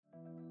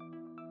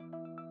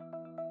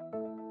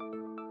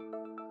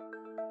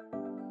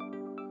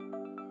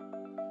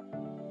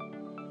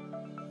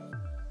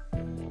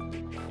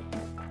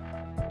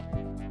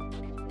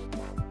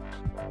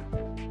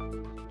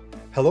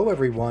Hello,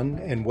 everyone,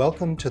 and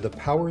welcome to the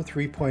Power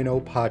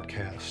 3.0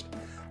 podcast,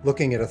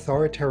 looking at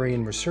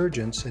authoritarian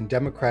resurgence and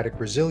democratic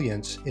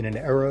resilience in an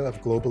era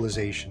of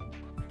globalization.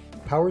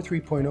 Power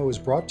 3.0 is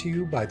brought to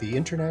you by the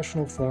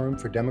International Forum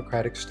for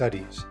Democratic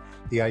Studies,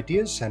 the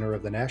Ideas Center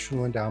of the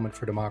National Endowment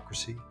for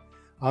Democracy.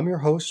 I'm your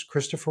host,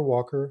 Christopher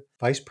Walker,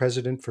 Vice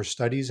President for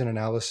Studies and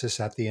Analysis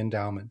at the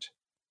Endowment.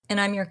 And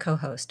I'm your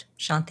co-host,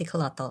 Shanti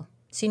Kalathal,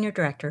 Senior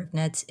Director of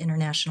NED's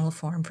International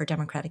Forum for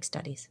Democratic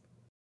Studies.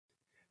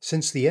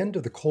 Since the end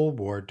of the Cold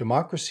War,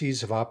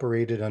 democracies have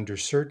operated under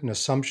certain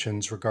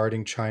assumptions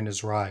regarding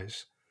China's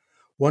rise.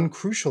 One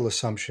crucial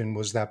assumption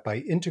was that by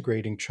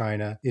integrating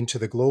China into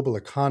the global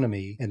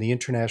economy and the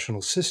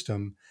international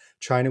system,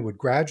 China would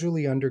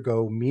gradually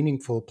undergo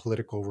meaningful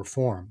political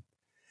reform.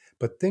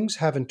 But things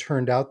haven't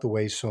turned out the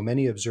way so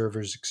many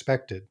observers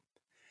expected.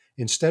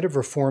 Instead of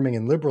reforming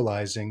and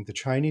liberalizing, the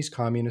Chinese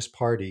Communist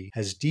Party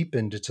has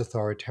deepened its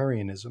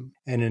authoritarianism,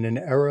 and in an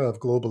era of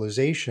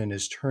globalization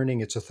is turning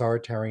its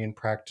authoritarian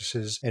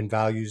practices and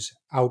values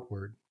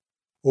outward.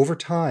 Over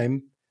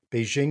time,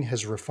 Beijing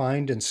has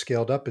refined and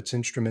scaled up its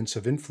instruments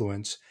of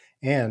influence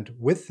and,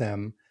 with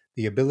them,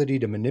 the ability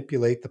to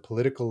manipulate the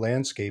political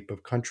landscape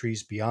of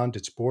countries beyond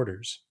its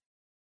borders.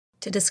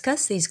 To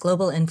discuss these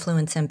global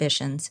influence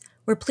ambitions,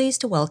 we're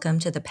pleased to welcome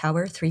to the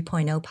Power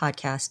 3.0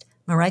 podcast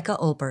Mareike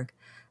Olberg,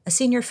 a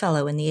senior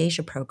fellow in the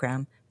Asia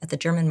program at the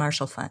German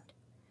Marshall Fund.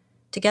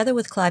 Together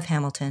with Clive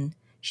Hamilton,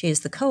 she is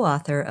the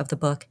co-author of the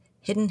book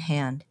Hidden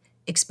Hand,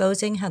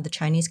 Exposing How the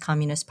Chinese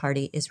Communist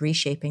Party is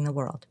Reshaping the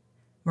World.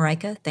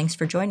 Mareike, thanks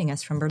for joining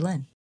us from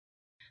Berlin.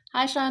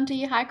 Hi,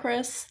 Shanti. Hi,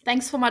 Chris.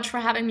 Thanks so much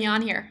for having me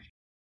on here.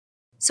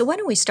 So why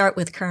don't we start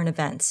with current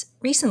events?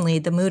 Recently,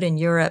 the mood in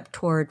Europe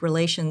toward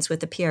relations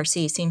with the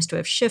PRC seems to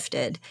have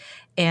shifted,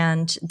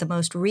 and the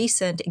most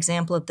recent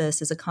example of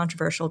this is a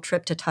controversial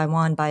trip to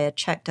Taiwan by a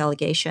Czech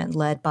delegation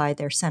led by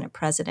their Senate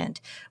president,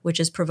 which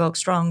has provoked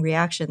strong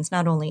reactions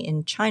not only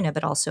in China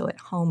but also at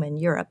home in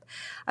Europe.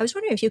 I was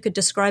wondering if you could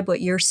describe what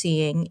you're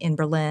seeing in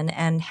Berlin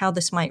and how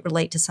this might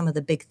relate to some of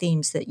the big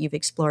themes that you've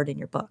explored in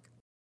your book.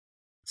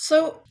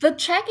 So the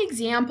Czech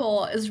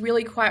example is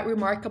really quite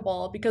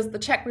remarkable because the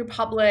Czech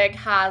Republic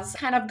has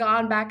kind of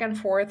gone back and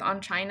forth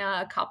on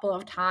China a couple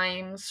of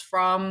times,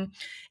 from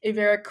a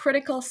very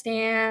critical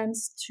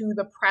stance to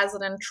the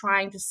president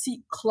trying to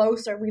seek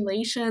closer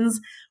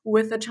relations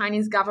with the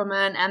Chinese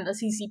government and the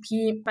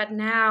CCP. But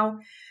now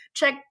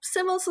Czech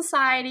civil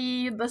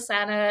society, the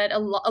Senate, a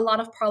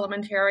lot of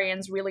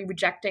parliamentarians really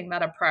rejecting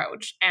that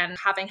approach and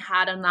having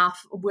had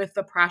enough with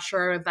the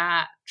pressure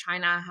that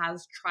China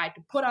has tried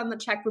to put on the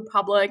Czech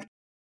Republic.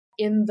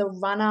 In the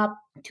run-up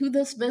to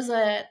this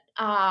visit,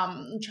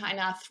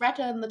 China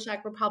threatened the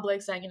Czech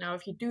Republic, saying,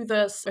 if you do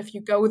this, if you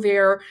go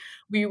there,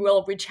 we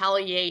will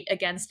retaliate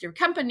against your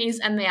companies.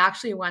 And they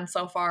actually went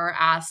so far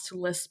as to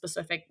list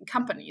specific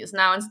companies.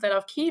 Now, instead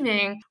of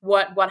caving,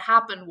 what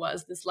happened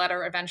was this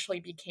letter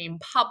eventually became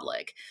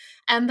public.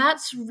 And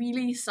that's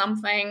really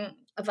something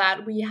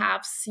that we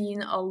have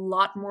seen a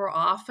lot more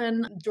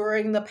often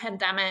during the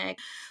pandemic,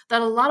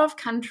 that a lot of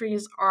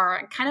countries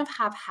are kind of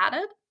have had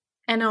it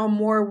and are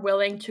more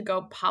willing to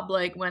go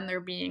public when they're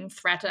being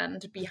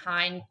threatened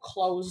behind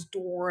closed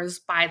doors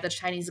by the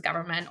Chinese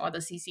government or the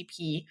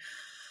CCP.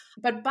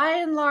 But by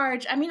and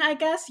large, I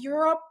guess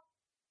Europe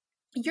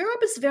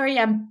is very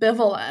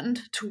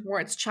ambivalent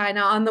towards China.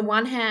 On the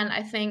one hand,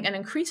 I think an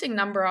increasing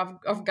number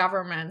of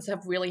governments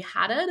have really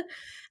had it,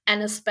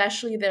 and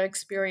especially their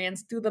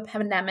experience through the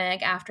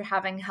pandemic after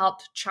having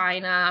helped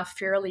China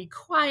fairly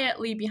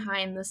quietly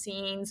behind the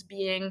scenes,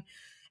 being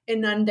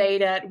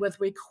inundated with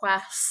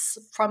requests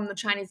from the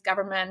Chinese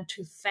government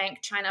to thank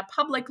China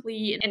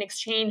publicly in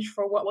exchange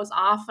for what was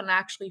often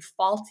actually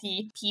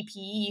faulty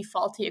PPE,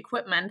 faulty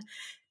equipment,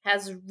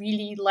 has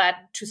really led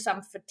to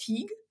some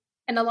fatigue.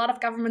 And a lot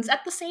of governments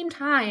at the same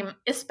time,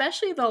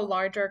 especially the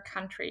larger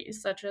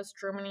countries such as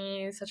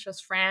Germany, such as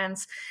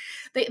France,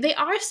 they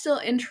are still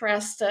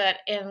interested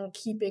in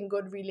keeping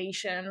good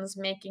relations,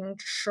 making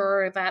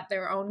sure that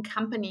their own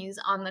companies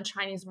on the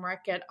Chinese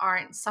market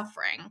aren't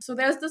suffering. So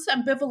there's this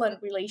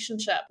ambivalent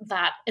relationship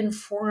that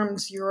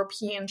informs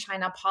European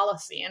China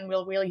policy, and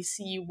we'll really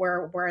see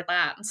where it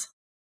lands.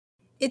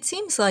 It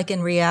seems like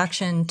in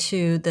reaction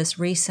to this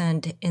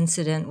recent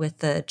incident with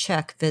the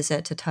Czech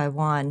visit to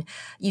Taiwan,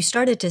 you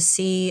started to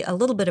see a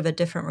little bit of a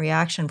different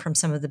reaction from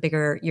some of the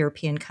bigger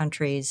European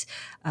countries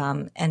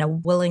and a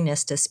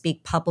willingness to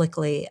speak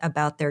publicly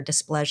about their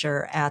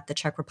displeasure at the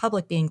Czech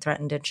Republic being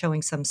threatened and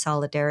showing some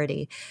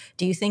solidarity.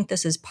 Do you think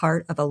this is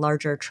part of a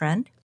larger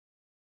trend?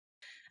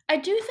 I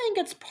do think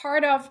it's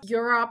part of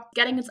Europe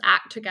getting its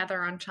act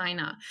together on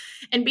China.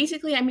 And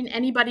basically,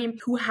 anybody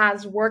who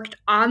has worked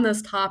on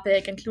this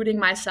topic, including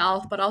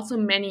myself, but also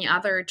many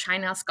other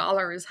China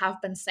scholars,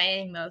 have been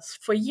saying this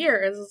for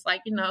years. It's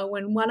like,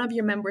 when one of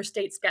your member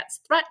states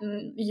gets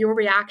threatened, your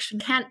reaction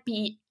can't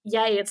be,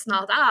 yay, it's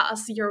not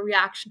us. Your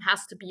reaction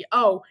has to be,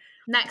 oh,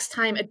 next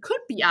time it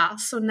could be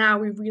us. So now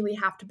we really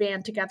have to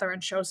band together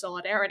and show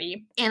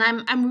solidarity. And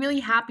I'm really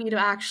happy to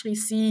actually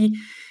see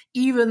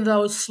even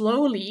though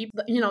slowly,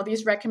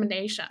 these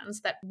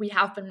recommendations that we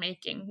have been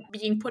making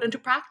being put into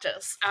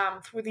practice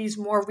through these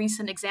more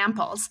recent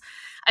examples.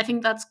 I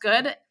think that's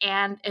good.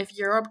 And if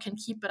Europe can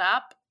keep it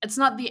up, it's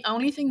not the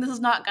only thing. This is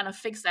not going to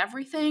fix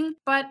everything,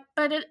 but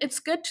it's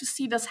good to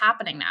see this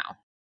happening now.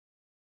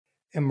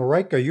 And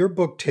Mareike, your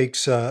book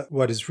takes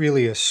what is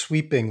really a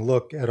sweeping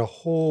look at a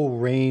whole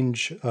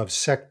range of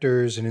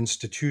sectors and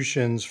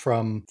institutions,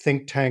 from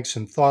think tanks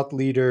and thought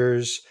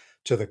leaders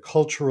to the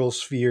cultural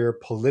sphere,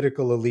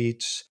 political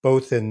elites,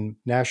 both in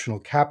national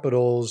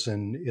capitals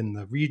and in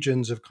the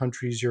regions of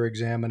countries you're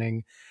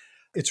examining.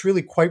 It's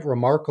really quite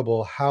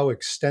remarkable how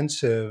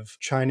extensive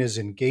China's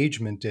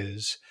engagement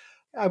is.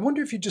 I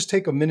wonder if you just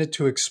take a minute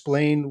to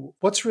explain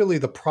what's really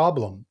the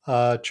problem.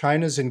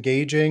 China's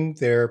engaging,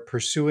 they're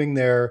pursuing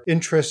their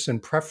interests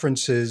and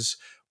preferences.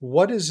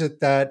 What is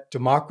it that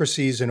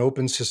democracies and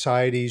open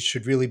societies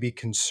should really be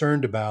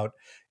concerned about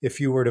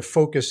if you were to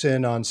focus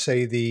in on,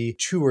 say, the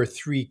 2 or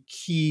 3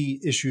 key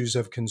issues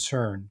of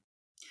concern?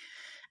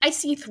 I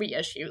see 3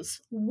 issues.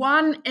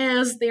 One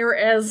is there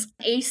is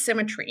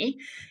asymmetry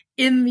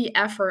in the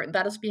effort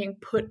that is being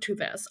put to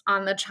this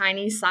on the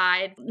Chinese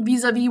side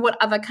vis-a-vis what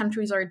other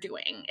countries are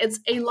doing. It's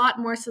a lot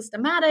more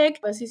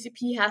systematic. The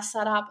CCP has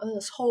set up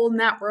this whole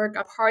network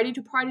of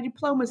party-to-party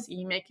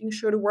diplomacy, making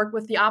sure to work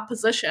with the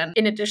opposition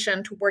in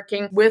addition to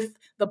working with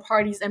the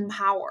parties in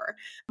power.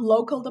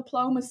 Local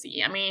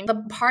diplomacy. I mean,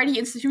 the party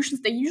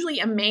institutions, they're usually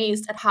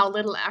amazed at how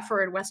little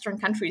effort Western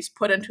countries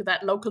put into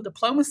that local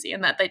diplomacy,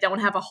 and that they don't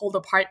have a whole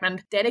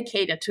department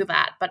dedicated to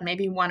that, but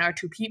maybe 1 or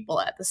 2 people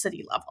at the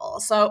city level.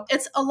 So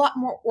it's a lot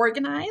more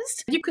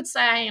organized. You could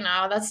say,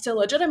 that's still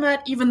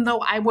legitimate, even though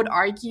I would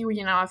argue,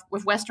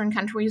 if Western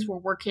countries were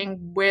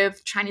working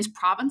with Chinese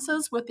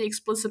provinces with the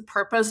explicit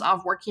purpose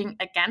of working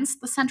against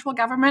the central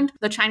government,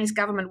 the Chinese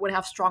government would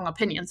have strong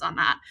opinions on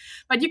that.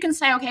 But you can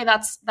say, okay,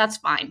 that's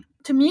fine.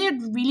 To me, it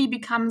really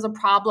becomes a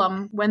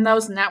problem when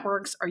those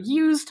networks are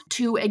used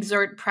to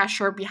exert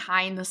pressure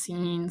behind the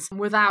scenes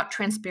without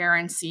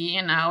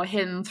transparency,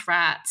 hidden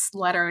threats,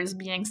 letters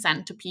being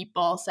sent to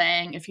people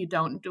saying, if you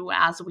don't do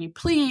as we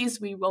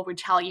please, we will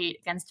retaliate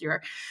against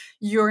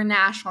your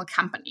national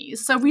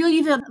companies. So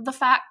really the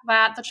fact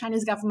that the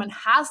Chinese government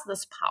has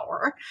this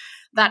power,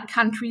 that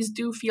countries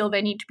do feel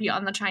they need to be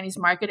on the Chinese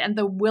market, and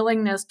the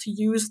willingness to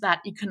use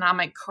that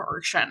economic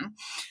coercion,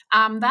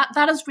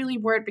 that is really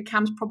where it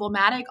becomes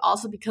problematic.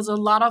 Also, because a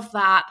lot of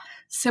that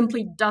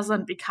simply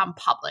doesn't become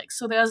public.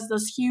 So there's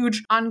this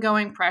huge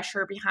ongoing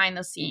pressure behind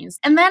the scenes.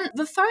 And then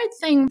the third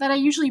thing that I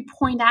usually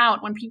point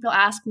out when people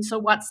ask me, so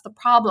what's the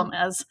problem,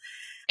 is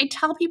I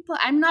tell people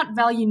I'm not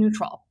value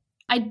neutral.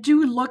 I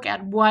do look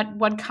at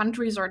what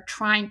countries are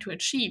trying to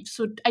achieve.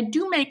 So I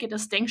do make a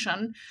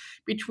distinction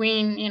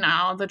between,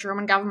 the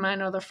German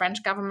government or the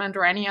French government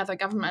or any other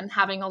government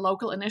having a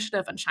local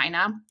initiative in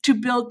China to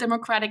build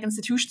democratic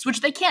institutions, which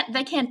they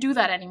can't do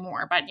that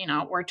anymore, but,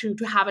 or to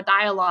have a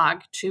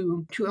dialogue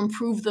to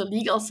improve the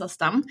legal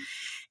system.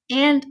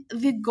 And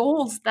the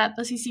goals that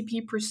the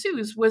CCP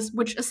pursues,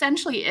 which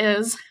essentially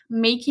is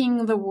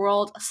making the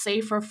world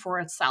safer for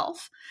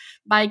itself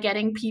by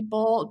getting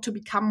people to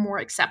become more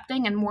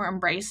accepting and more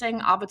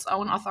embracing of its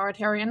own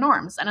authoritarian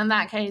norms. And in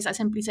that case, I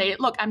simply say,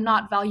 look, I'm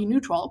not value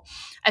neutral.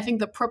 I think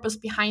the purpose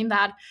behind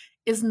that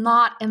is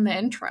not in the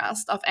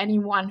interest of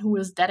anyone who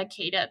is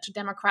dedicated to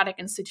democratic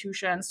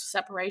institutions, to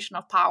separation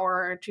of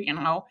power,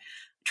 to,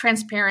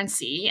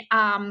 transparency,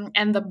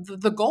 and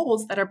the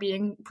goals that are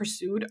being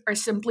pursued are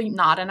simply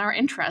not in our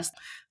interest.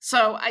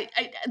 So I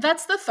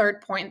that's the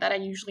third point that I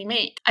usually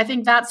make. I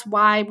think that's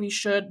why we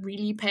should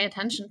really pay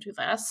attention to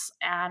this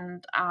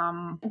and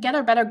get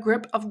a better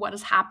grip of what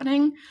is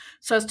happening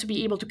so as to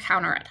be able to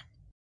counter it.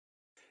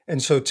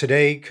 And so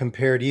today,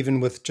 compared even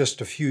with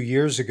just a few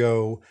years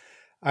ago,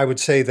 I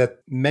would say that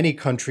many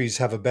countries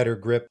have a better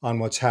grip on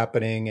what's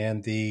happening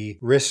and the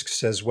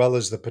risks as well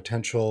as the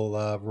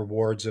potential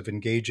rewards of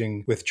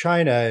engaging with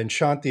China. And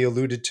Shanti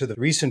alluded to the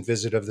recent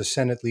visit of the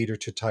Senate leader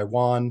to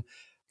Taiwan.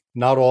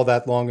 Not all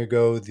that long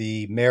ago,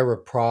 the mayor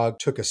of Prague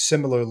took a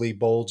similarly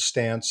bold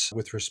stance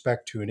with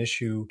respect to an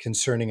issue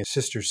concerning a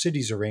sister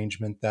cities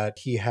arrangement that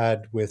he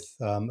had with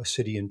a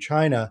city in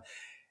China.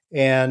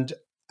 And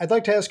I'd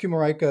like to ask you,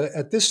 Mareike,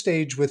 at this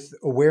stage, with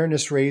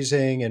awareness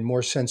raising and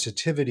more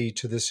sensitivity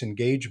to this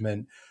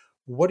engagement,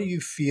 what do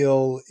you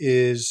feel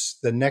is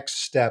the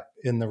next step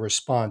in the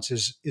response?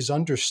 Is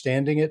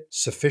understanding it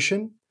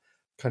sufficient?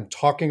 Kind of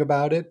talking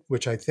about it,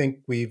 which I think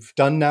we've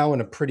done now in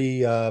a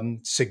pretty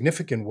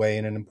significant way,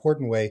 in an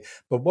important way.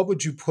 But what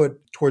would you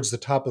put towards the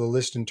top of the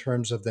list in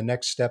terms of the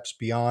next steps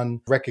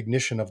beyond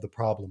recognition of the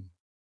problem?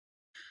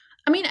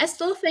 I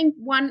still think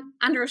one,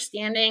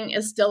 understanding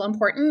is still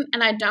important.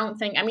 And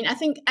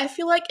I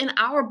feel like in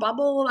our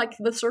bubble, like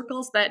the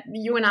circles that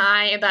you and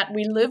I, that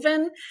we live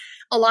in,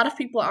 a lot of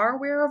people are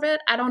aware of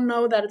it. I don't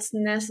know that it's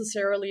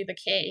necessarily the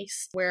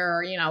case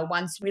where,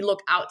 once we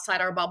look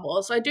outside our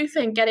bubble. So I do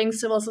think getting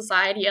civil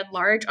society at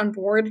large on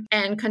board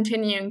and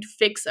continuing to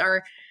fix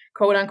our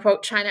quote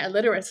unquote China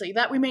illiteracy.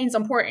 That remains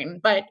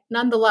important. But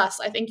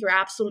nonetheless, I think you're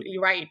absolutely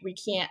right. We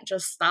can't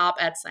just stop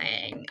at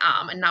saying,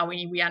 and now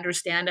we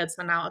understand it,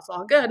 so now it's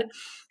all good.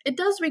 It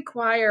does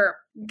require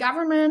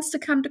governments to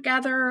come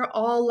together,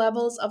 all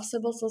levels of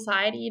civil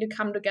society to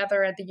come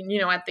together at the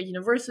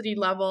university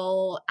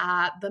level,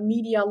 at the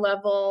media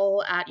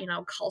level, at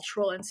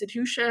cultural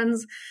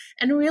institutions,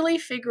 and really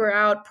figure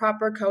out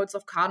proper codes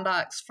of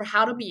conduct for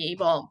how to be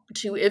able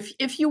to,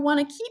 if you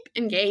want to keep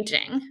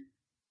engaging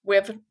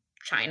with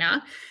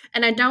China.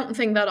 And I don't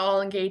think that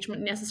all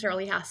engagement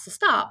necessarily has to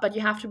stop, but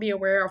you have to be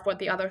aware of what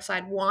the other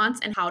side wants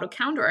and how to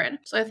counter it.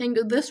 So I think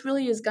that this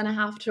really is going to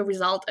have to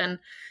result in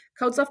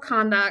codes of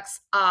conduct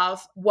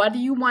of what do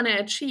you want to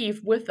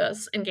achieve with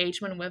this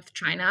engagement with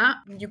China.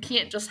 You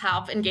can't just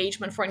have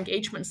engagement for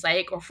engagement's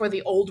sake or for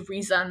the old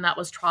reason that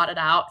was trotted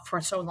out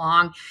for so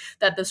long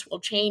that this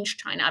will change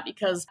China,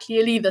 because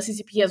clearly the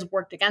CCP has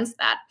worked against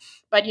that.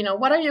 But,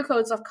 what are your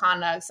codes of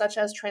conduct, such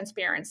as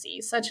transparency,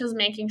 such as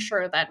making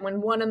sure that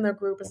when one in the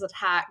group is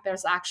attacked,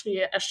 there's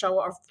actually a show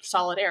of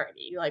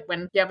solidarity. Like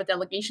when you have a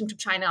delegation to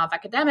China of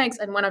academics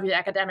and one of your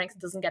academics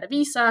doesn't get a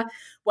visa,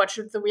 what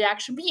should the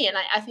reaction be? And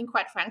I think,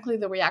 quite frankly,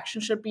 the reaction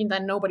should be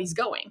that nobody's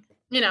going.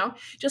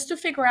 Just to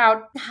figure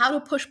out how to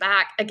push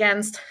back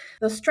against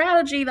the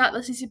strategy that the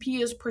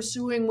CCP is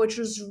pursuing, which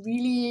is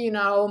really,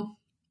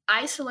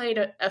 isolate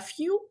a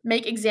few,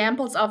 make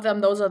examples of them.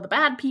 Those are the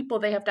bad people.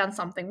 They have done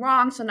something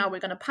wrong. So now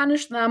we're going to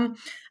punish them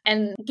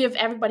and give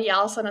everybody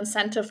else an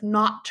incentive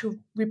not to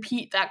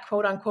repeat that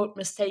quote unquote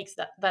mistakes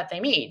that they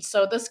made.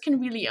 So this can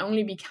really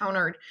only be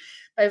countered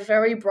by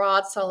very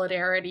broad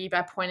solidarity,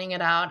 by pointing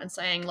it out and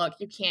saying, look,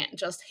 you can't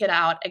just hit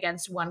out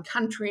against one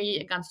country,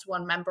 against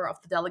one member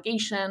of the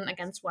delegation,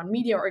 against one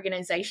media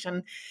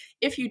organization.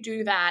 If you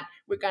do that,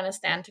 we're going to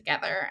stand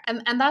together.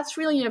 And that's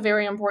really a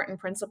very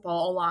important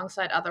principle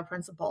alongside other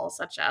principles,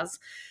 such as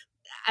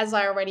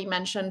I already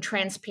mentioned,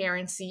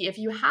 transparency. If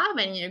you have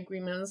any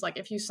agreements, like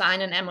if you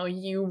sign an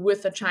MOU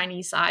with the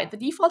Chinese side, the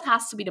default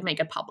has to be to make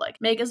it public.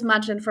 Make as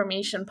much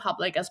information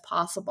public as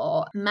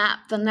possible.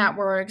 Map the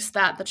networks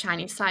that the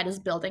Chinese side is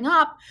building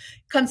up.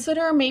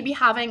 Consider maybe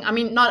having,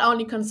 not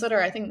only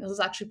consider, I think this is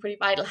actually pretty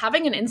vital,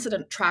 having an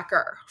incident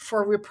tracker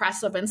for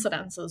repressive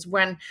incidences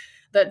when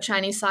the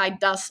Chinese side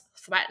does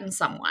threaten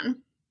someone,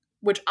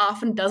 which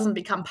often doesn't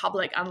become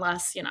public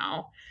unless,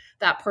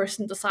 that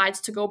person decides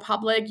to go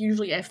public.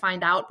 Usually I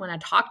find out when I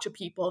talk to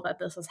people that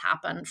this has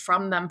happened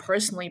from them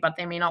personally, but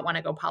they may not want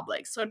to go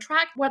public. So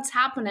track what's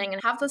happening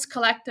and have this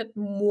collected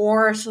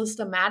more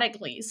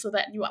systematically so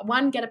that you,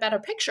 one, get a better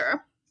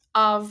picture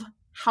of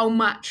how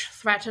much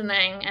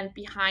threatening and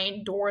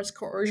behind doors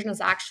coercion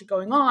is actually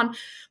going on,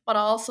 but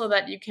also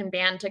that you can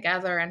band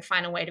together and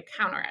find a way to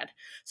counter it.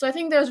 So I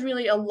think there's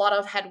really a lot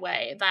of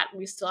headway that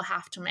we still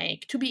have to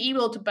make to be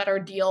able to better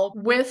deal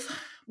with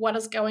what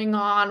is going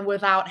on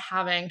without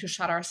having to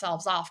shut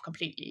ourselves off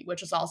completely,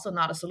 which is also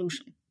not a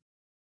solution.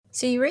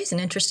 So you raise an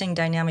interesting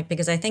dynamic,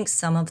 because I think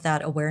some of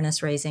that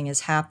awareness raising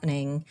is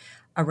happening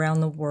around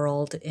the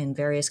world in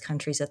various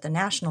countries at the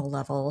national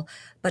level.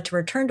 But to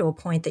return to a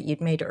point that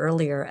you'd made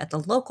earlier, at the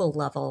local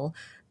level,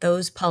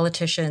 those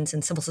politicians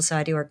and civil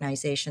society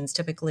organizations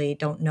typically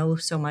don't know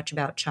so much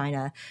about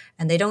China,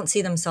 and they don't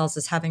see themselves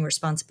as having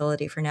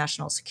responsibility for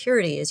national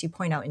security, as you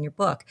point out in your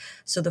book.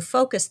 So the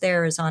focus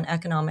there is on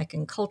economic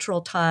and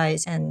cultural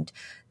ties, and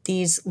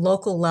these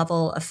local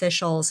level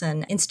officials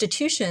and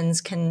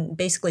institutions can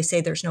basically say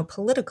there's no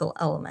political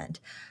element.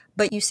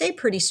 But you say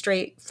pretty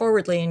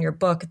straightforwardly in your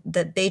book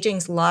that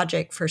Beijing's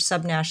logic for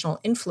subnational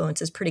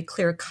influence is pretty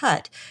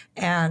clear-cut,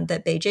 and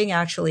that Beijing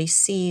actually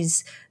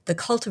sees the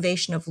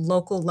cultivation of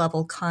local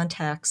level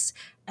contacts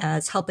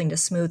as helping to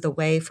smooth the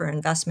way for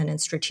investment in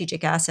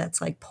strategic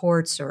assets like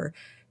ports or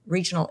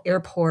regional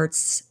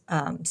airports,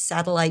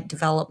 satellite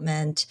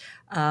development,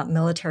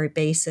 military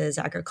bases,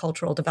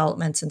 agricultural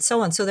developments, and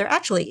so on. So there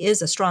actually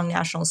is a strong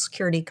national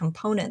security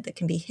component that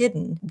can be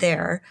hidden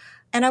there.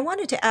 And I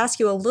wanted to ask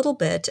you a little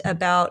bit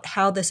about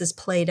how this has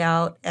played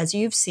out as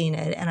you've seen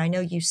it. And I know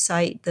you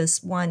cite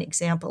this one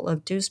example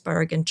of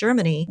Duisburg in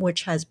Germany,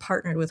 which has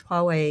partnered with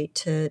Huawei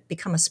to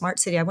become a smart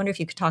city. I wonder if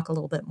you could talk a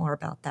little bit more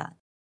about that.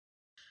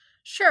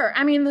 Sure.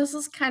 This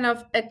is kind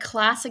of a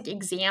classic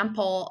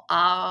example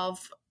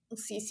of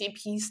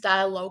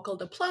CCP-style local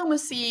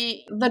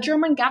diplomacy. The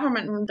German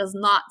government does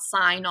not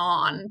sign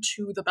on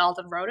to the Belt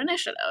and Road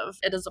Initiative.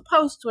 It is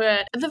opposed to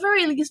it, at the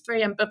very least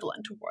very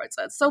ambivalent towards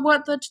it. So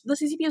what the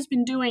CCP has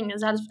been doing is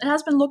that it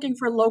has been looking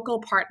for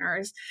local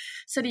partners,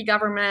 city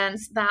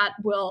governments that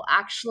will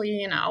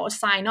actually,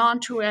 sign on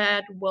to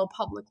it, will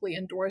publicly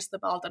endorse the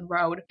Belt and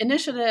Road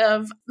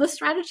Initiative. The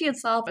strategy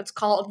itself, it's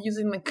called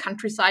using the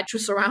countryside to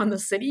surround the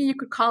city. You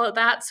could call it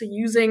that. So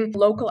using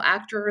local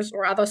actors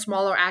or other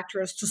smaller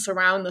actors to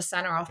surround the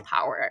center of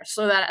power,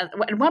 so that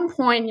at one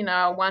point,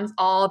 once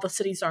all the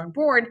cities are on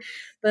board,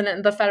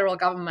 then the federal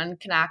government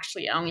can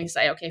actually only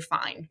say, okay,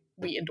 fine,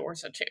 we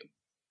endorse it too.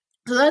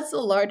 So that's the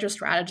larger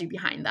strategy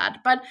behind that.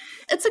 But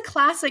it's a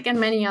classic in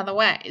many other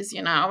ways.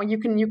 You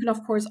can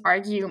of course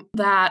argue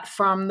that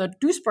from the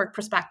Duisburg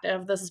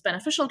perspective, this is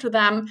beneficial to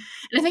them.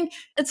 And I think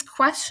it's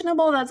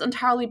questionable that's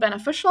entirely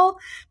beneficial,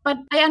 but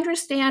I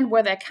understand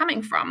where they're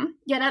coming from.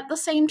 Yet at the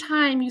same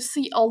time, you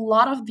see a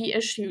lot of the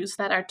issues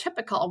that are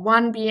typical.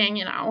 One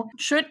being,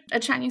 should a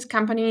Chinese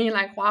company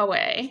like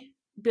Huawei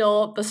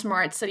build the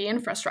smart city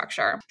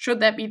infrastructure?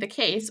 Should that be the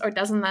case, or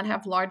doesn't that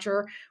have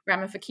larger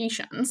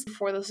ramifications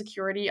for the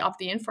security of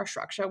the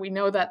infrastructure? We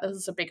know that this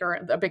is a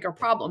bigger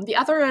problem. The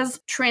other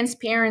is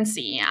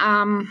transparency.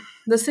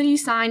 The city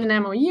signed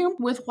an MOU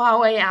with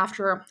Huawei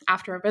after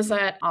a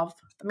visit of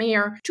the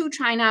mayor to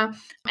China,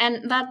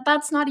 and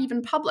that's not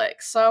even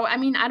public. So, I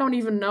mean, I don't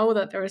even know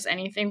that there's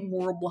anything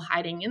horrible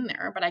hiding in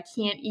there, but I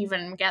can't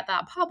even get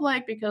that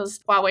public because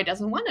Huawei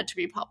doesn't want it to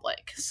be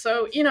public.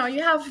 So,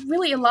 you have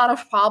really a lot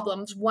of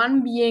problems.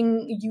 One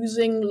being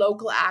using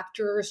local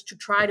actors to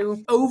try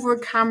to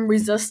overcome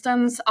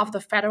resistance of the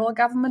federal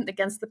government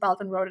against the Belt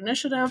and Road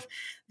Initiative.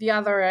 The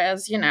other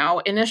is,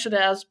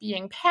 initiatives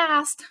being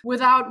passed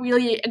without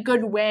really a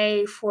good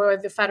way for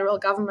the federal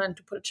government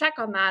to put a check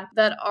on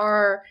that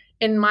are,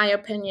 in my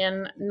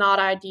opinion, not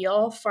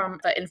ideal from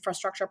the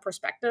infrastructure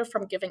perspective,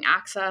 from giving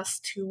access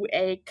to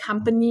a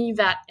company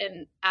that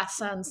in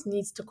essence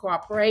needs to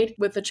cooperate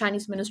with the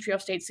Chinese Ministry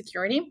of State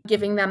Security,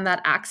 giving them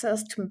that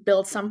access to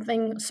build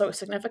something so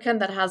significant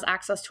that has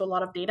access to a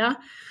lot of data.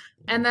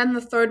 And then the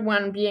third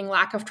one being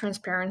lack of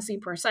transparency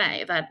per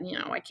se, that,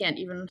 I can't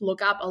even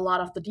look up a lot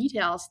of the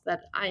details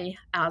that I,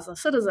 as a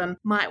citizen,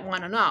 might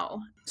want to know.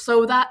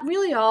 So that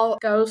really all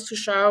goes to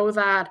show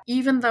that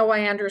even though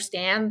I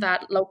understand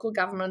that local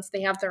governments,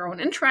 they have their own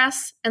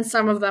interests and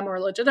some of them are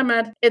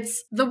legitimate,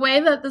 it's the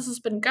way that this has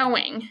been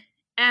going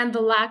and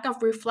the lack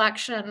of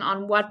reflection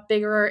on what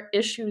bigger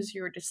issues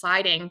you're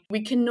deciding.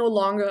 We can no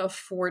longer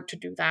afford to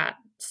do that.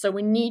 So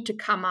we need to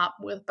come up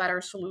with better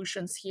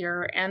solutions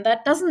here. And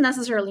that doesn't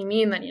necessarily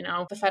mean that,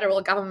 the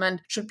federal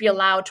government should be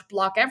allowed to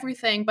block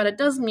everything, but it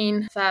does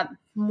mean that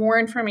more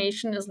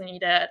information is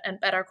needed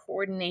and better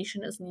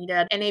coordination is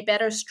needed and a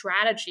better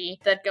strategy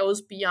that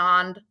goes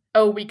beyond,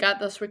 oh, we got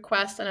this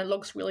request and it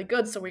looks really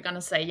good, so we're going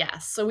to say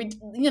yes. So we,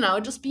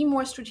 just be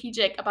more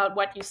strategic about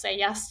what you say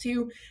yes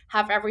to,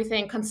 have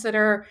everything,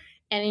 consider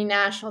any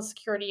national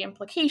security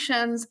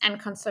implications and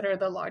consider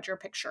the larger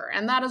picture.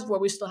 And that is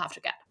where we still have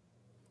to get.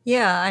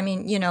 Yeah, I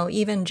mean,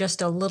 even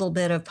just a little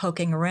bit of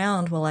poking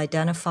around will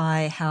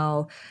identify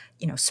how,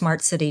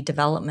 smart city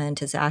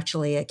development is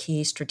actually a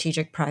key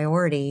strategic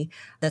priority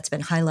that's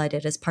been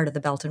highlighted as part of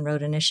the Belt and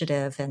Road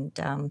Initiative. And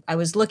I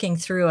was looking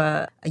through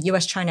a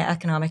U.S.-China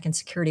Economic and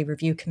Security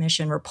Review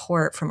Commission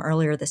report from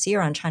earlier this year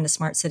on China's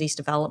smart cities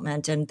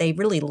development, and they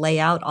really lay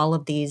out all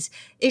of these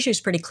issues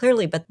pretty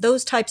clearly, but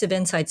those types of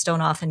insights don't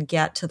often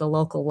get to the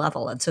local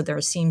level. And so there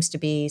seems to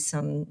be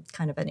some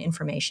kind of an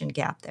information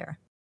gap there.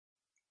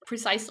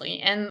 Precisely.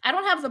 And I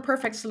don't have the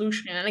perfect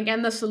solution. And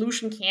again, the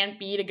solution can't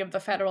be to give the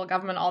federal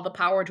government all the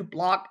power to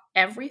block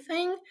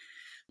everything.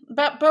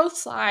 But both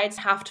sides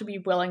have to be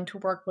willing to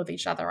work with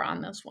each other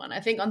on this one.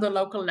 I think on the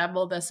local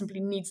level, there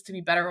simply needs to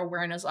be better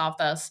awareness of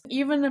this,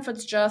 even if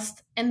it's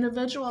just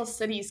individual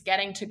cities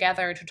getting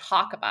together to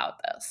talk about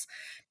this.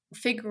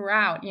 Figure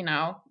out,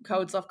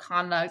 codes of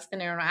conduct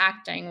and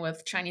interacting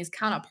with Chinese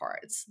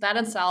counterparts. That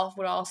itself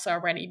would also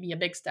already be a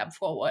big step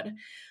forward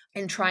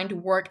in trying to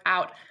work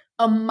out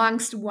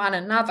amongst one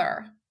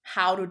another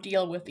how to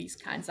deal with these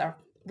kinds of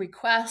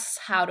requests,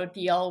 how to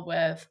deal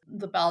with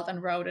the Belt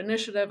and Road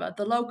Initiative at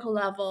the local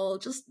level,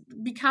 just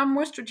become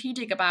more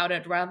strategic about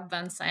it rather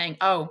than saying,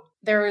 oh,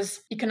 there is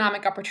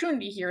economic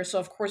opportunity here, so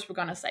of course we're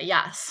going to say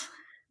yes.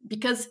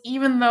 Because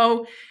even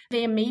though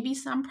there may be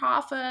some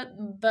profit,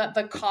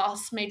 the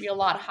costs may be a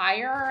lot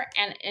higher,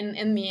 and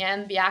in the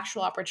end, the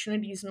actual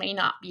opportunities may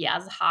not be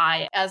as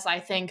high as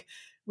I think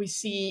we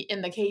see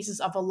in the cases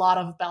of a lot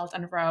of Belt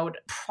and Road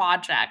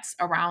projects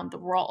around the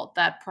world,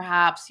 that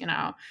perhaps,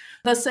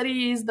 the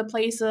cities, the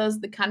places,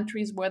 the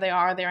countries where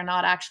they're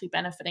not actually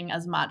benefiting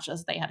as much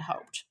as they had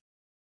hoped.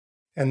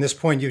 And this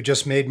point you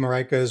just made,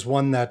 Mareike, is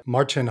one that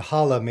Martin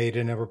Halle made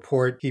in a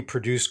report he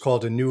produced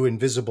called A New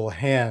Invisible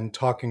Hand,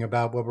 talking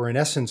about what were in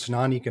essence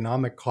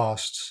non-economic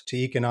costs to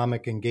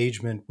economic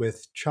engagement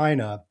with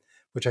China,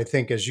 which I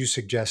think, as you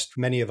suggest,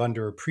 many have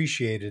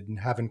underappreciated and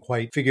haven't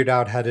quite figured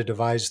out how to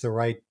devise the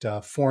right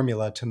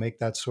formula to make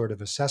that sort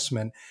of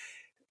assessment.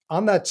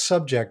 On that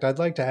subject, I'd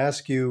like to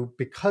ask you,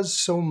 because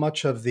so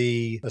much of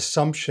the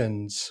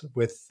assumptions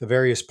with the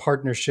various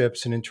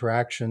partnerships and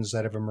interactions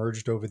that have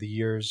emerged over the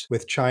years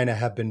with China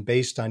have been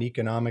based on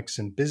economics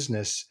and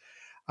business,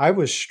 I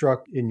was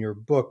struck in your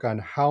book on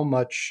how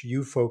much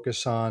you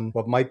focus on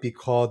what might be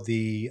called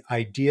the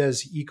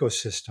ideas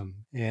ecosystem.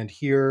 And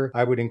here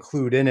I would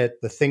include in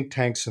it the think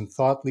tanks and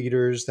thought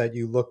leaders that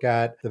you look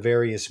at, the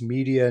various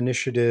media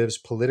initiatives,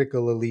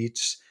 political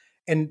elites.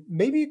 And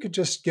maybe you could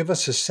just give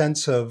us a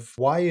sense of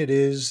why it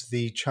is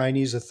the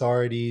Chinese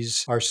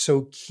authorities are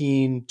so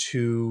keen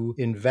to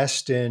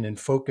invest in and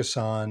focus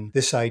on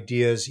this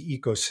ideas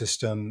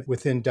ecosystem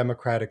within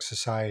democratic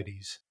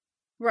societies.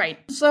 Right.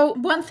 So,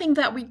 one thing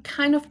that we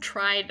kind of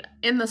tried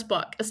in this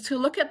book is to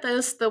look at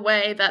this the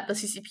way that the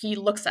CCP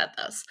looks at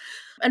this.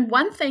 And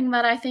one thing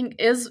that I think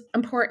is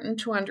important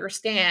to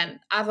understand,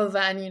 other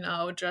than,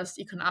 just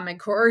economic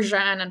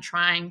coercion and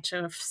trying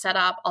to set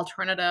up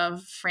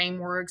alternative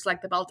frameworks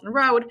like the Belt and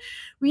Road,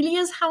 really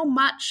is how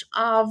much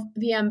of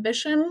the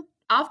ambition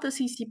of the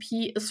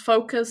CCP is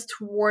focused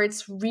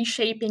towards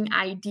reshaping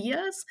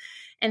ideas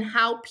and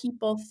how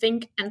people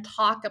think and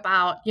talk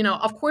about,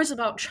 of course,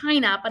 about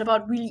China, but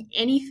about really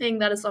anything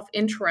that is of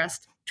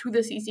interest to the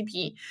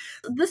CCP.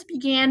 This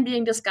began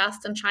being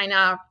discussed in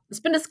China. It's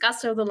been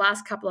discussed over the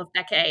last couple of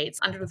decades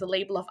under the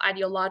label of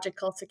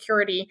ideological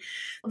security.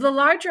 The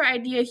larger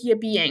idea here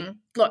being,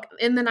 look,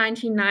 in the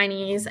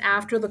 1990s,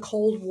 after the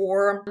Cold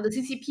War, the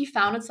CCP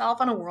found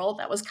itself in a world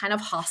that was kind of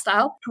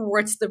hostile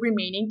towards the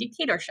remaining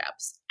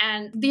dictatorships.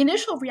 And the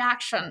initial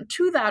reaction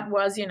to that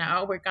was,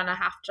 we're going to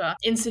have to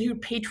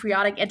institute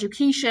patriotic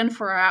education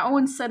for our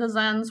own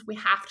citizens. We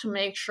have to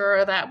make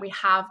sure that we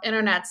have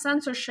internet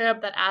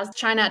censorship, that as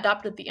China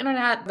adopted the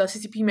internet, the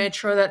CCP made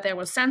sure that there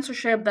was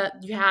censorship, that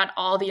you had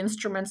all the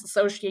instruments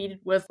associated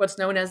with what's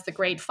known as the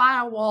Great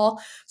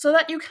Firewall, so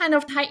that you kind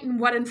of tighten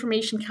what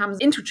information comes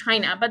into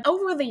China. But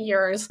over the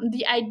years,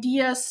 the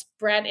idea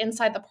spread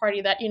inside the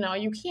party that,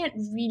 you can't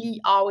really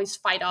always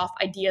fight off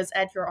ideas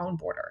at your own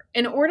border.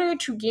 In order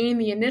to gain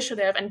the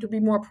initiative and to be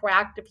more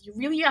proactive, you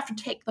really have to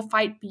take the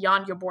fight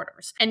beyond your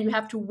borders. And you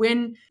have to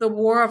win the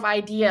war of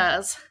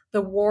ideas,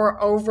 the war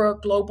over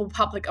global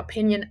public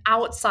opinion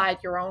outside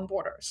your own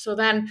borders. So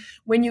then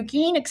when you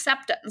gain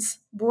acceptance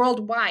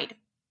worldwide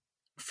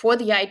for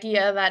the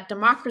idea that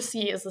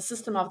democracy is the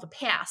system of the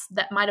past,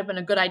 that might have been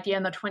a good idea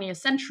in the 20th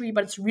century,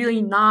 but it's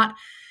really not.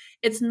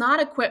 It's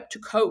not equipped to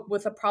cope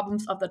with the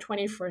problems of the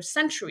 21st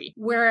century.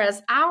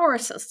 Whereas our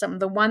system,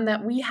 the one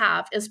that we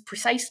have, is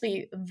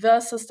precisely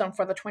the system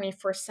for the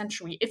 21st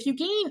century. If you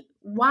gain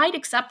wide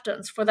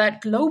acceptance for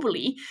that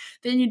globally,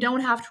 then you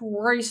don't have to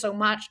worry so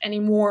much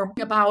anymore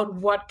about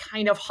what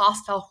kind of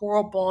hostile,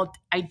 horrible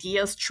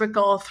ideas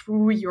trickle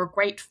through your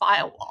Great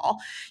Firewall.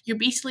 You're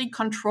basically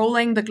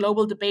controlling the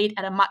global debate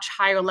at a much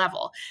higher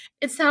level.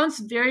 It sounds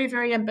very,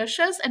 very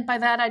ambitious. And by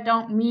that, I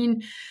don't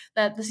mean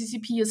that the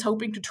CCP is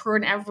hoping to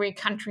turn every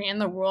country in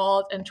the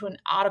world into an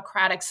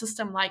autocratic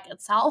system like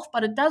itself,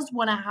 but it does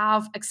want to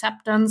have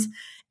acceptance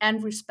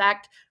and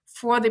respect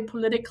for the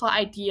political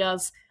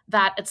ideas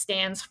that it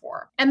stands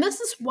for. And this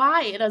is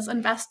why it is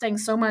investing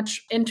so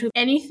much into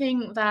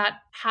anything that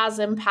has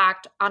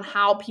impact on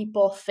how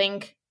people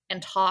think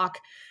and talk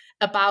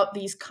about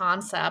these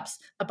concepts,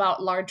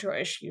 about larger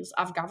issues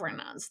of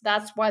governance.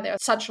 That's why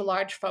there's such a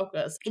large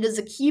focus. It is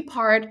a key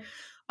part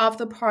of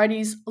the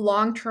party's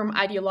long-term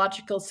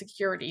ideological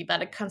security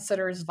that it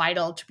considers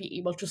vital to be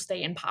able to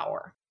stay in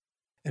power.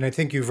 And I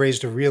think you've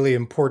raised a really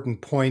important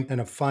point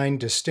and a fine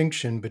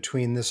distinction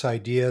between this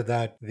idea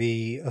that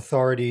the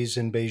authorities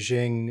in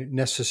Beijing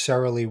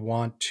necessarily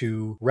want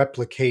to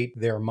replicate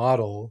their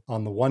model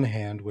on the one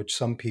hand, which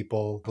some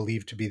people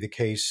believe to be the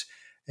case,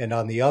 and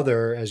on the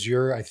other, as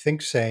you're, I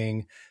think,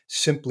 saying,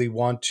 simply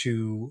want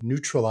to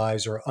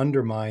neutralize or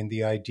undermine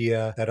the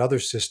idea that other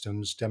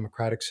systems,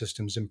 democratic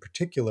systems in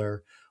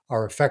particular,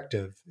 are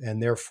effective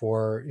and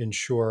therefore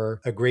ensure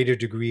a greater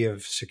degree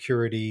of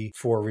security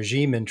for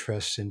regime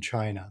interests in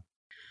China.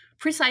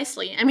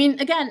 Precisely. I mean,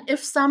 again,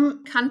 if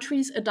some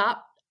countries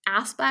adopt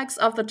aspects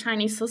of the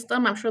Chinese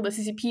system, I'm sure the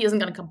CCP isn't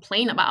going to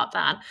complain about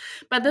that.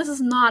 But this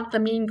is not the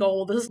main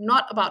goal. This is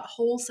not about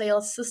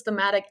wholesale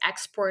systematic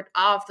export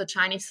of the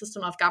Chinese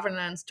system of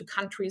governance to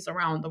countries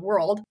around the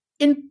world.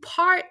 In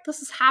part, this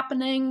is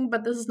happening,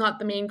 but this is not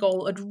the main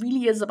goal. It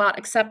really is about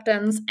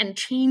acceptance and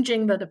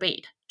changing the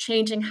debate,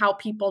 changing how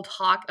people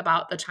talk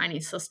about the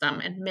Chinese system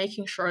and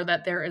making sure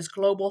that there is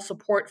global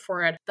support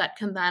for it that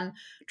can then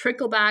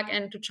trickle back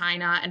into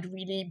China and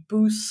really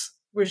boost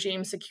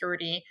regime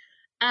security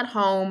at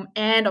home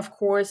and, of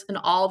course, in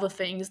all the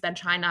things that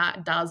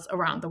China does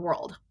around the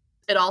world.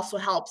 It also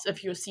helps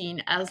if you're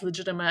seen as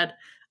legitimate,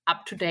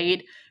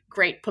 up-to-date,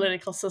 great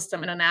political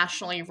system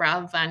internationally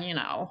rather than,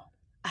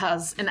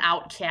 as an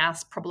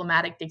outcast,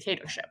 problematic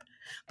dictatorship.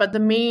 But the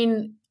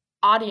main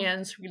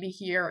audience really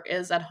here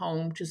is at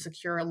home to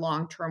secure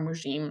long-term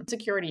regime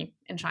security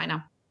in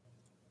China.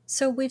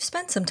 So we've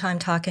spent some time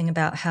talking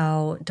about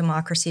how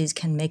democracies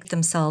can make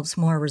themselves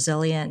more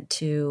resilient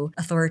to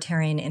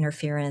authoritarian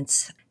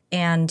interference.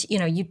 And,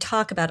 you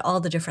talk about all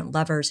the different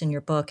levers in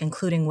your book,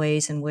 including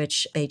ways in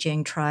which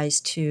Beijing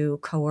tries to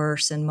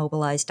coerce and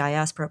mobilize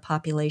diaspora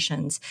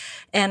populations.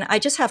 And I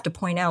just have to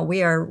point out,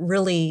 we are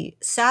really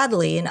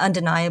sadly and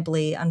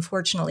undeniably,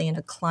 unfortunately, in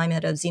a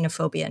climate of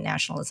xenophobia and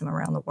nationalism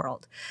around the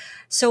world.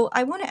 So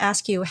I want to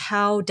ask you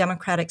how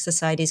democratic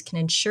societies can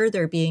ensure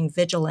they're being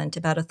vigilant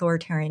about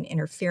authoritarian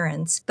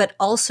interference, but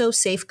also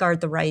safeguard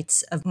the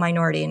rights of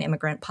minority and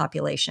immigrant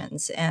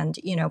populations. And,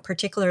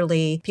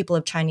 particularly people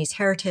of Chinese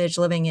heritage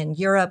living in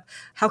Europe,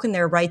 how can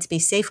their rights be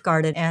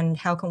safeguarded, and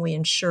how can we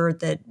ensure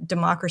that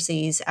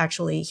democracies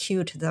actually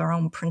hew to their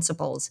own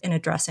principles in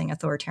addressing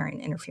authoritarian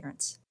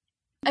interference?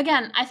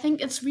 Again, I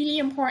think it's really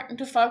important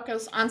to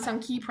focus on some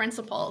key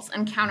principles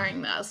in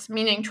countering this,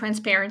 meaning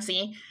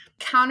transparency,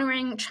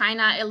 countering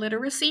China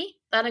illiteracy.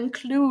 That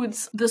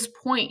includes this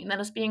point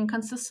that is being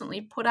consistently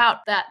put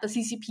out that the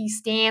CCP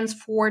stands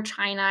for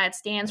China, it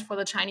stands for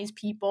the Chinese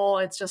people.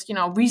 It's just,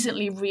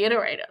 recently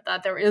reiterated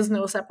that there is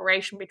no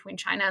separation between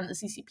China and the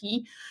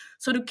CCP.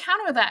 So to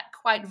counter that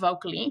quite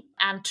vocally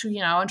and to,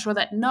 ensure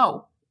that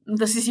no,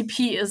 the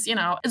CCP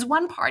is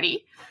one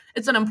party.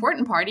 It's an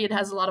important party. It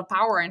has a lot of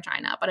power in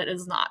China, but it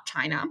is not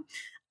China.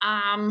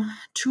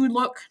 To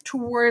look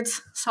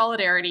towards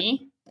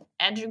solidarity,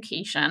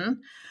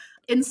 education.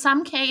 In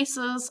some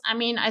cases,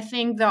 I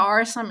think there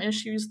are some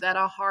issues that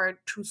are hard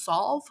to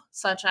solve,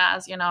 such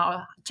as,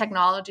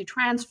 technology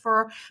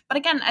transfer. But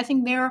again, I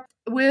think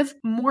with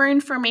more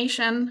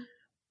information,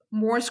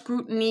 more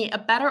scrutiny, a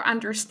better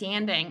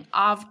understanding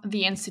of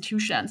the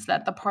institutions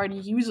that the party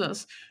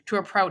uses to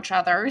approach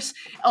others,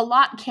 a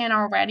lot can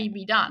already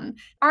be done.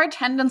 Our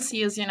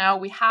tendency is,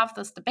 we have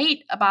this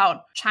debate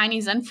about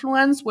Chinese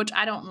influence, which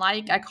I don't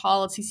like. I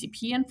call it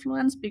CCP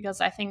influence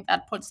because I think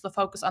that puts the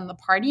focus on the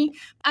party.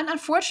 And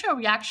unfortunate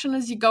reaction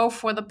is you go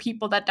for the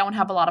people that don't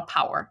have a lot of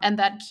power and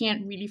that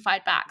can't really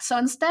fight back. So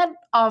instead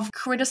of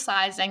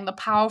criticizing the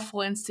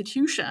powerful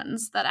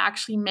institutions that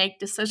actually make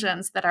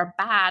decisions that are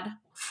bad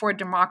for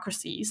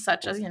democracy,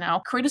 such as,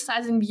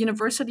 criticizing the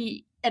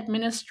university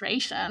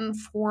administration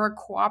for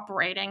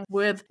cooperating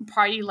with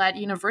party-led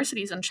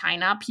universities in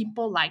China,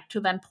 people like to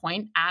then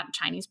point at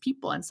Chinese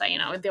people and say,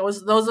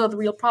 those are the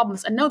real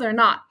problems. And no, they're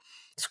not.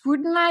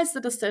 Scrutinize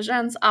the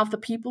decisions of the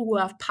people who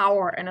have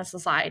power in a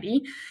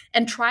society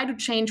and try to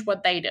change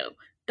what they do.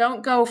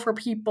 Don't go for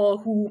people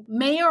who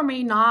may or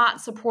may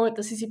not support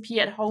the CCP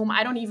at home.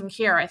 I don't even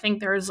care. I think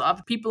there's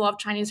people of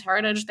Chinese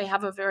heritage. They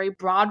have a very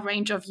broad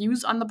range of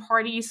views on the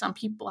party. Some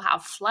people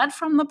have fled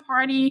from the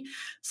party.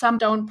 Some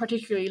don't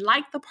particularly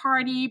like the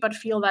party, but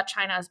feel that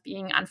China is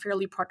being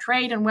unfairly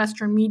portrayed in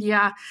Western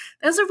media.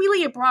 There's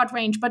a broad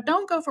range, but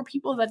don't go for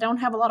people that don't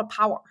have a lot of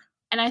power.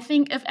 And I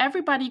think if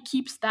everybody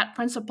keeps that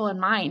principle in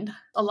mind,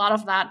 a lot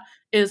of that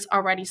is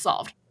already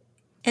solved.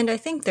 And I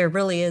think there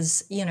really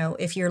is,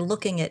 if you're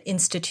looking at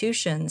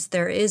institutions,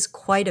 there is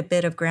quite a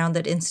bit of ground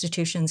that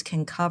institutions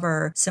can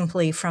cover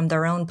simply from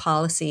their own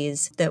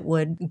policies that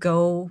would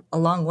go a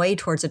long way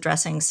towards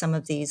addressing some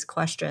of these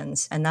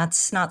questions. And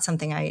that's not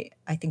something I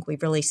think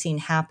we've really seen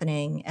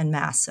happening en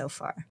masse so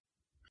far.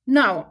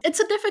 No,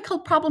 it's a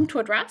difficult problem to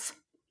address.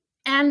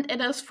 And it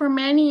is for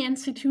many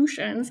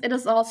institutions, it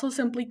is also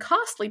simply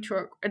costly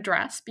to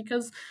address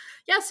because,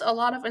 yes, a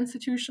lot of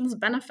institutions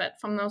benefit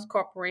from those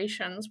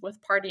corporations with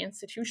party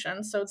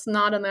institutions. So it's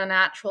not in their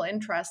natural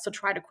interest to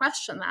try to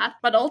question that.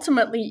 But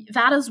ultimately,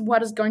 that is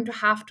what is going to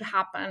have to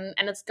happen.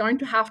 And it's going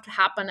to have to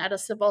happen at a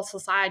civil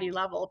society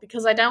level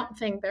because I don't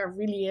think there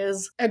really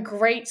is a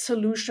great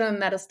solution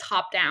that is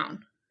top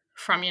down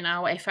from,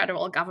 a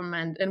federal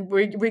government, and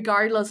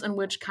regardless in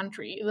which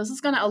country.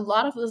 A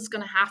lot of this is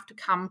going to have to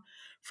come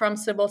from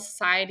civil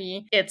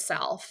society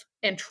itself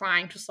in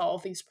trying to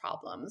solve these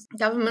problems.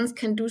 Governments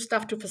can do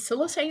stuff to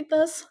facilitate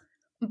this,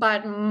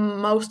 but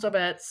most of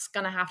it's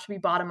going to have to be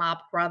bottom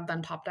up rather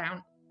than top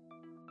down.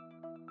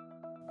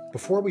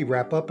 Before we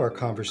wrap up our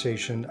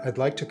conversation, I'd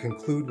like to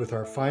conclude with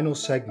our final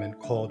segment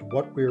called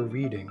What We're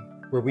Reading,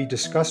 where we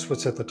discuss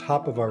what's at the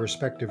top of our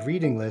respective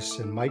reading lists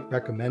and might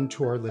recommend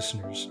to our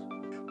listeners.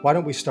 Why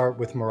don't we start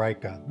with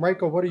Mareike?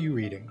 Mareike, what are you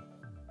reading?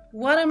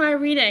 What am I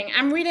reading?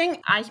 I'm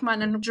reading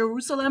Eichmann in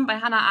Jerusalem by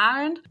Hannah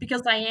Arendt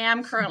because I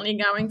am currently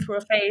going through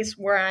a phase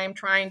where I'm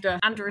trying to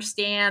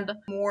understand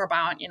more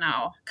about,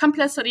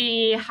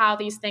 complicity, how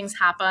these things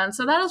happen.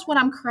 So that is what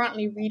I'm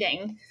currently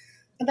reading.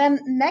 And then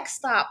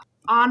next up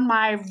on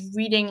my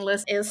reading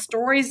list is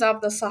Stories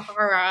of the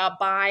Sahara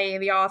by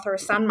the author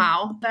Sun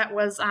Mao. That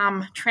was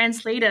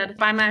translated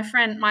by my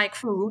friend Mike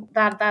Fu.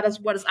 That is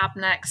what is up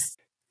next.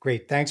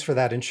 Great, thanks for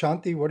that. And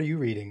Shanti, what are you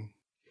reading?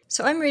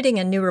 So I'm reading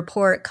a new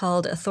report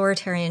called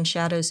Authoritarian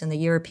Shadows in the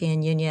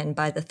European Union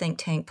by the think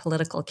tank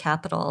Political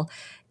Capital.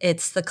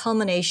 It's the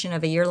culmination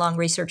of a year-long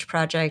research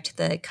project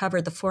that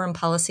covered the foreign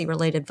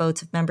policy-related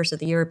votes of members of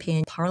the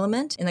European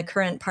Parliament in the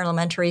current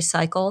parliamentary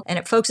cycle. And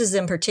it focuses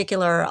in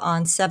particular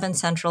on 7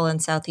 Central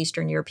and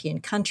Southeastern European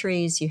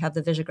countries. You have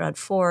the Visegrad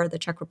 4, the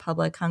Czech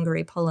Republic,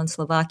 Hungary, Poland,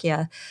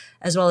 Slovakia,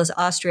 as well as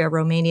Austria,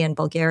 Romania, and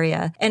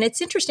Bulgaria. And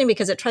it's interesting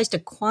because it tries to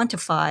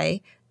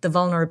quantify the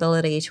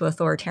vulnerability to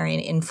authoritarian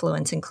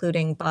influence,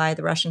 including by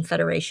the Russian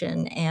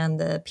Federation and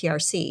the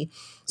PRC.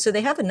 So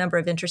they have a number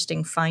of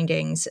interesting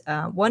findings,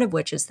 one of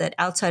which is that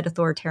outside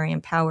authoritarian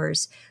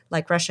powers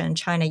like Russia and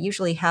China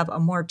usually have a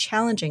more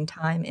challenging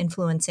time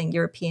influencing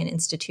European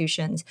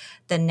institutions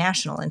than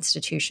national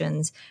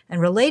institutions.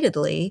 And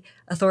relatedly,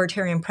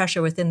 authoritarian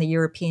pressure within the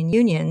European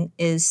Union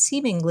is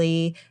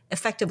seemingly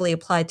effectively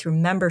applied through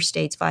member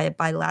states via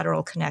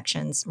bilateral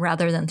connections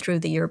rather than through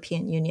the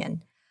European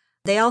Union.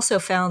 They also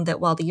found that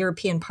while the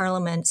European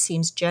Parliament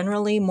seems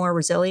generally more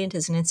resilient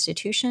as an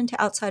institution to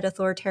outside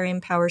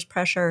authoritarian powers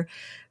pressure,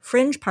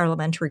 fringe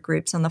parliamentary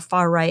groups on the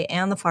far right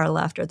and the far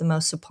left are the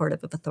most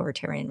supportive of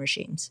authoritarian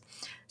regimes.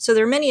 So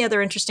there are many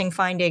other interesting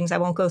findings. I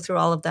won't go through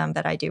all of them,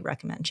 but I do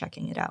recommend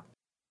checking it out.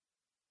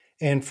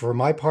 And for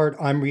my part,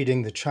 I'm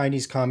reading the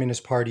Chinese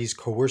Communist Party's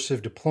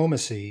Coercive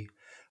Diplomacy,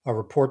 a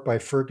report by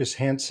Fergus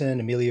Hansen,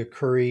 Amelia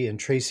Curry, and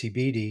Tracy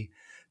Beattie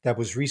that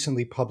was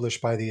recently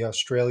published by the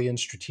Australian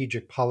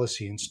Strategic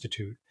Policy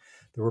Institute.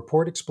 The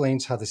report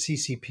explains how the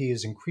CCP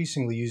is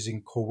increasingly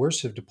using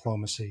coercive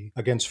diplomacy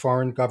against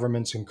foreign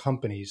governments and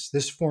companies.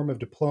 This form of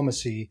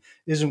diplomacy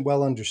isn't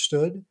well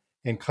understood,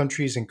 and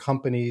countries and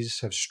companies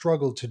have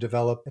struggled to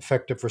develop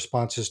effective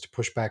responses to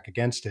push back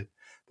against it.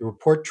 The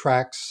report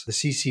tracks the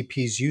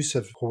CCP's use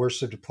of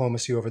coercive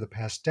diplomacy over the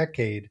past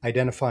decade,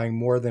 identifying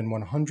more than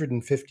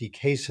 150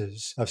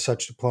 cases of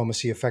such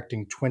diplomacy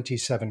affecting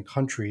 27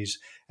 countries,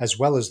 as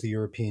well as the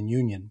European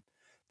Union.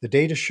 The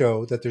data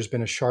show that there's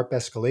been a sharp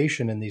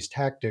escalation in these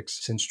tactics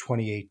since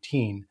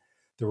 2018.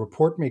 The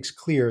report makes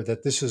clear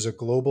that this is a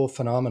global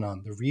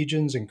phenomenon. The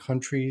regions and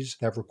countries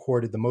that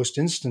recorded the most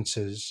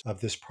instances of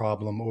this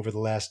problem over the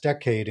last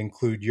decade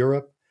include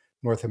Europe,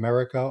 North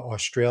America,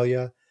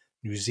 Australia,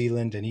 New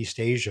Zealand, and East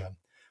Asia.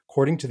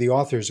 According to the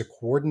authors, a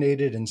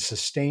coordinated and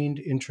sustained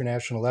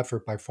international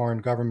effort by foreign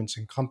governments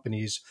and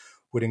companies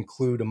would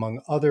include,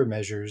 among other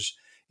measures,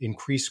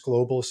 increased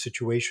global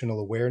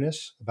situational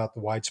awareness about the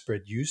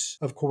widespread use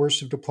of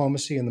coercive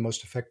diplomacy and the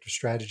most effective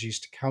strategies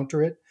to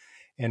counter it,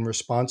 and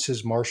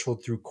responses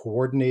marshaled through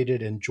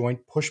coordinated and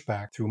joint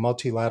pushback through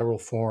multilateral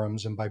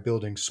forums and by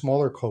building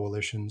smaller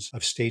coalitions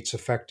of states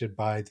affected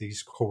by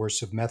these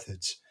coercive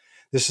methods.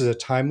 This is a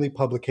timely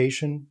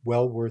publication,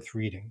 well worth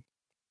reading.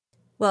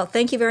 Well,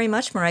 thank you very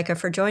much, Marika,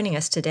 for joining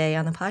us today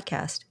on the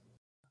podcast.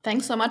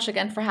 Thanks so much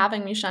again for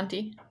having me,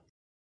 Shanti.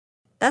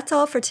 That's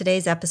all for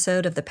today's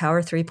episode of the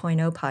Power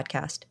 3.0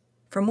 podcast.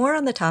 For more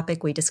on the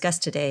topic we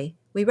discussed today,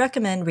 we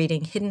recommend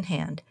reading Hidden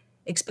Hand,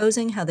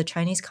 Exposing How the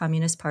Chinese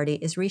Communist Party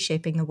is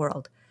Reshaping the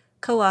World,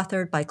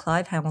 co-authored by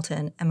Clive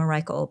Hamilton and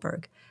Marika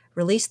Olberg,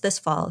 released this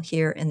fall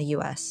here in the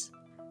U.S.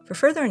 For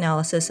further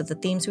analysis of the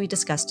themes we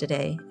discussed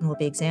today and will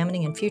be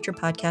examining in future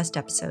podcast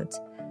episodes,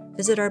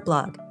 visit our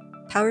blog,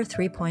 Power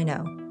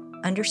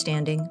 3.0,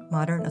 Understanding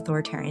Modern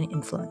Authoritarian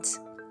Influence.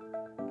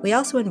 We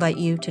also invite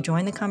you to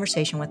join the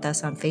conversation with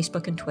us on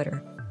Facebook and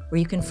Twitter, where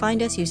you can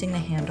find us using the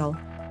handle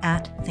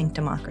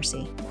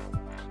 @ThinkDemocracy.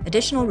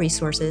 Additional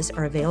resources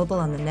are available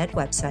on the NED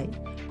website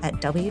at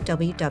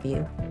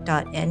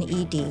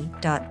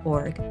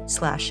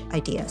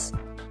www.ned.org/ideas.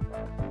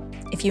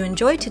 If you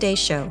enjoyed today's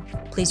show,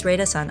 please rate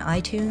us on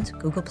iTunes,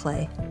 Google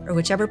Play, or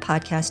whichever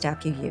podcast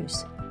app you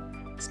use.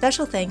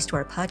 Special thanks to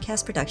our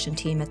podcast production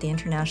team at the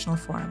International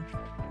Forum,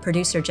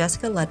 producer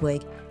Jessica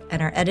Ludwig,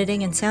 and our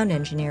editing and sound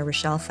engineer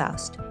Rochelle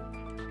Faust.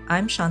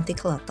 I'm Shanti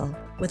Kalattal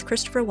with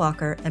Christopher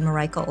Walker and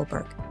Marika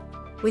Olberg.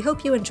 We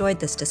hope you enjoyed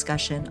this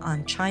discussion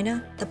on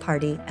China, the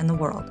party, and the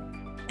world,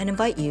 and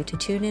invite you to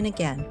tune in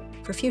again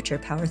for future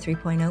Power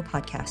 3.0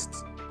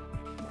 podcasts.